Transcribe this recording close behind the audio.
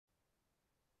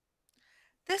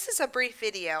This is a brief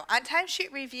video on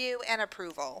timesheet review and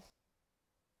approval.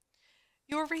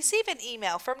 You will receive an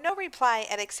email from No Reply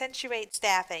at Accentuate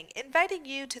Staffing inviting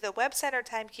you to the Webcenter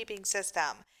timekeeping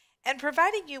system and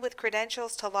providing you with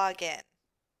credentials to log in.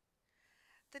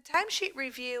 The timesheet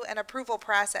review and approval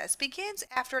process begins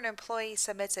after an employee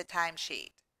submits a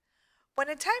timesheet. When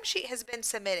a timesheet has been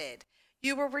submitted,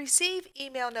 you will receive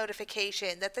email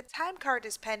notification that the time card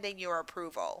is pending your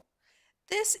approval.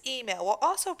 This email will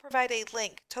also provide a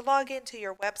link to log into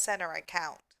your Webcenter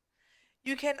account.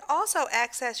 You can also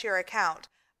access your account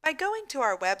by going to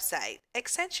our website,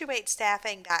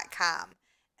 accentuatestaffing.com,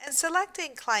 and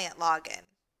selecting Client Login.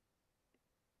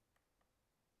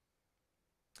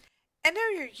 Enter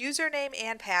your username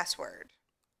and password.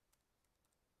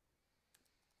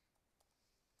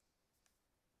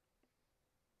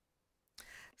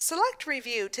 Select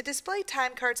Review to display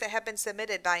time cards that have been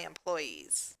submitted by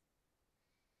employees.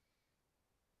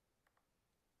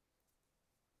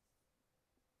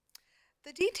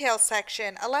 The Details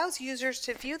section allows users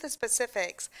to view the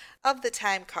specifics of the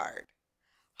time card.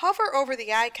 Hover over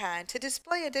the icon to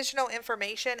display additional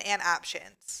information and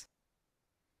options.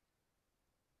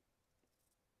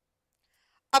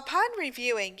 Upon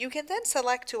reviewing, you can then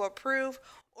select to approve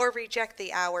or reject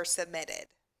the hours submitted.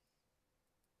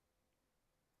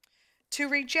 To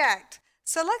reject,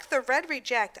 select the red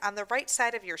Reject on the right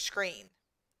side of your screen.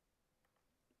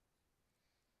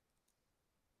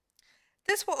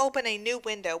 This will open a new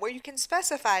window where you can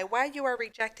specify why you are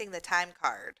rejecting the time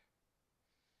card.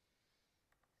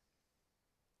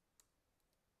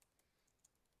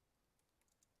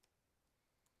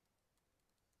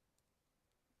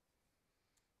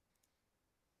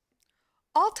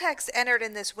 All text entered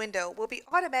in this window will be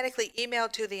automatically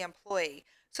emailed to the employee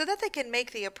so that they can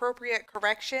make the appropriate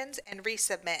corrections and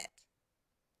resubmit.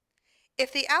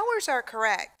 If the hours are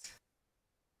correct,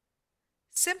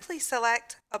 simply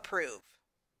select Approve.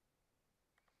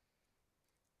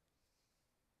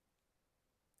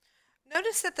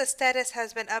 Notice that the status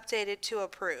has been updated to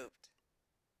Approved.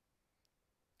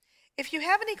 If you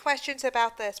have any questions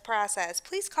about this process,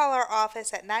 please call our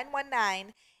office at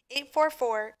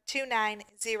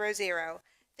 919-844-2900.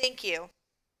 Thank you.